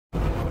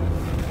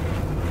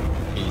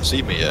even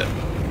seen me yet.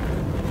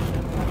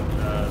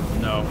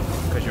 No,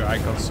 because your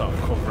icon's sort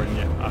of covering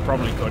you. I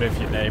probably could if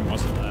your name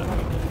wasn't there.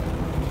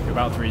 You're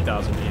about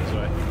 3,000 meters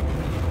away.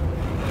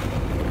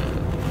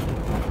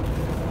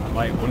 I'm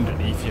like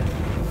underneath you.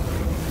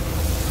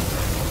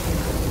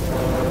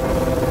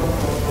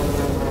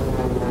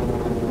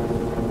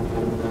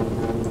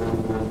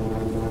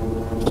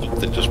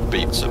 Something just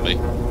beats at me.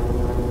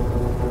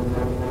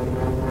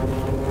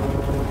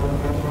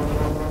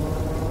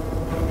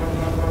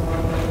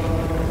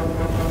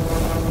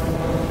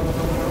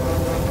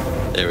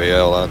 Here we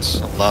go,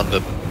 lads. I'm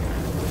landing.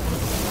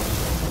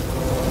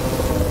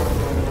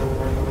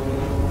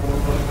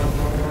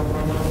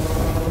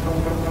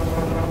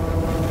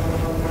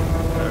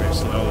 Very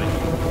slowly.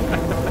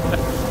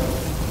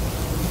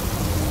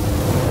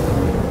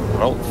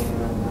 Oh.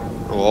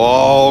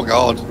 Oh,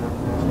 God.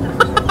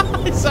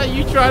 Is that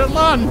you trying to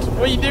land?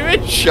 What are you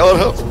doing? Shut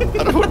up.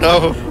 I don't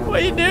know.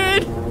 What are you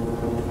doing?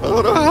 I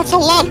don't know how to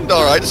land,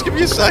 alright? Just give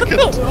me a second.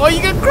 Oh,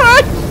 you gonna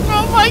crash?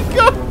 Oh my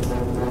god!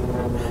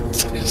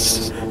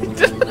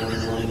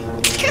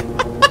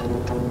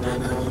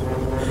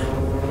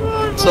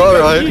 It's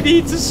alright. You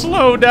need to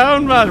slow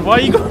down, man. Why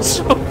are you going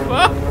so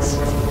fast?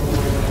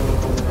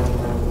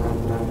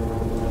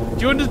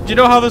 Do you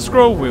know how the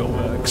scroll wheel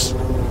works?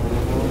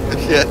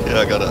 Yeah,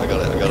 I got it.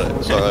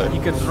 It's alright.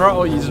 You can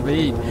throttle your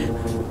speed.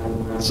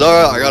 It's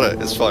alright, I got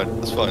it. It's fine.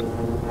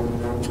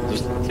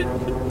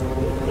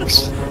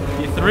 Just...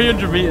 You're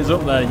 300 meters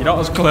up there. You're not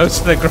as close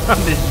to the ground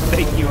as you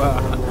think you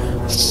are.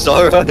 It's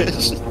alright.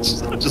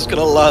 I'm just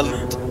gonna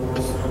land.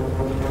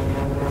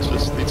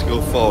 Just need to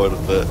go forward a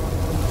bit.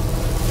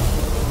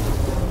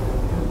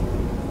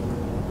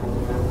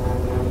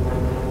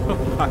 Oh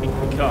my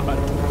god.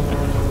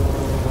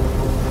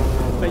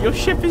 But your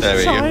ship is There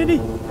we go. tiny.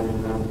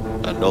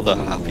 Another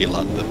happy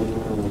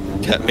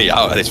landing. Get me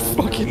out of this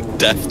fucking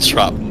death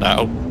trap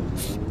now.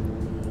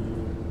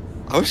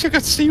 I wish I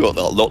could see what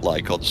that looked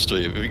like on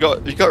stream. Have you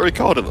got a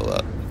recording of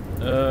that?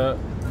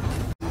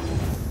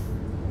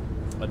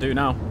 I do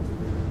now.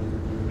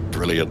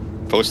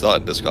 Brilliant. Post that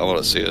in Discord. I want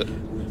to see it.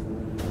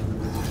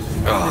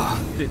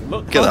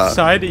 Look Get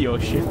outside of your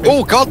ship.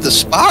 Oh god, the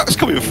sparks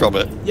coming from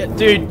it. Yeah,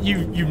 dude,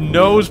 you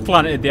nose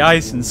planted the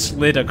ice and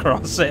slid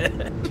across it.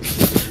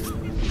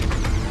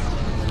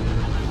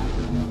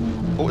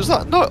 What was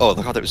that? No. Oh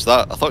god, it was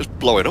that. I thought it was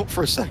blowing up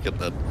for a second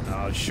then. Oh,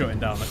 I was shutting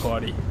down the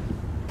quaddy.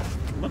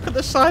 Look at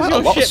the size Quite a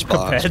of lot your of ship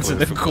sparks compared to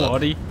the coming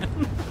quaddy.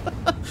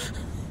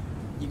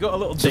 You got a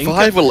little dinker.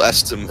 Survival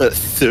estimate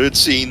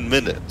 13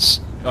 minutes.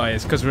 Oh, yeah,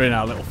 it's because we're in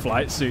our little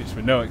flight suits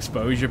with no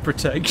exposure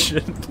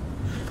protection.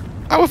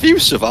 How have you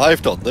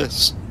survived on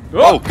this?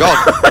 Oh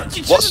god.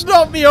 You just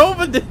knocked me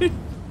over, dude.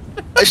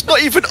 It's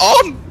not even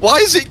on. Why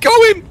is it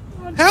going?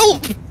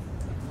 Help!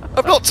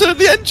 I've not turned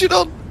the engine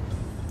on.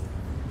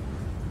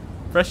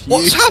 Press U.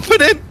 What's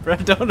happening? I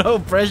don't know.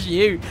 Press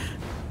U.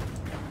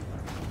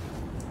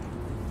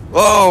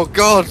 Oh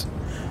god.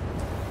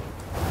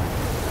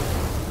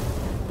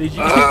 Did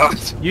you?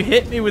 You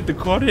hit me with the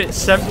quad. It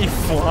sent me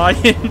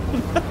flying.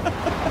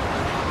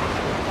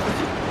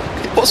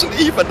 It wasn't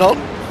even on.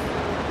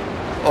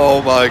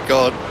 Oh my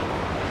god.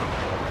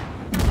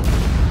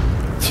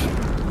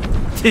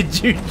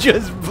 Did you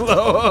just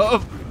blow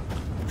up?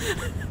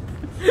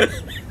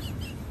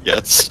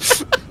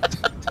 Yes.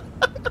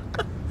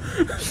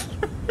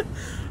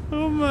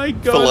 Oh my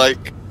god.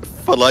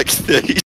 For like 30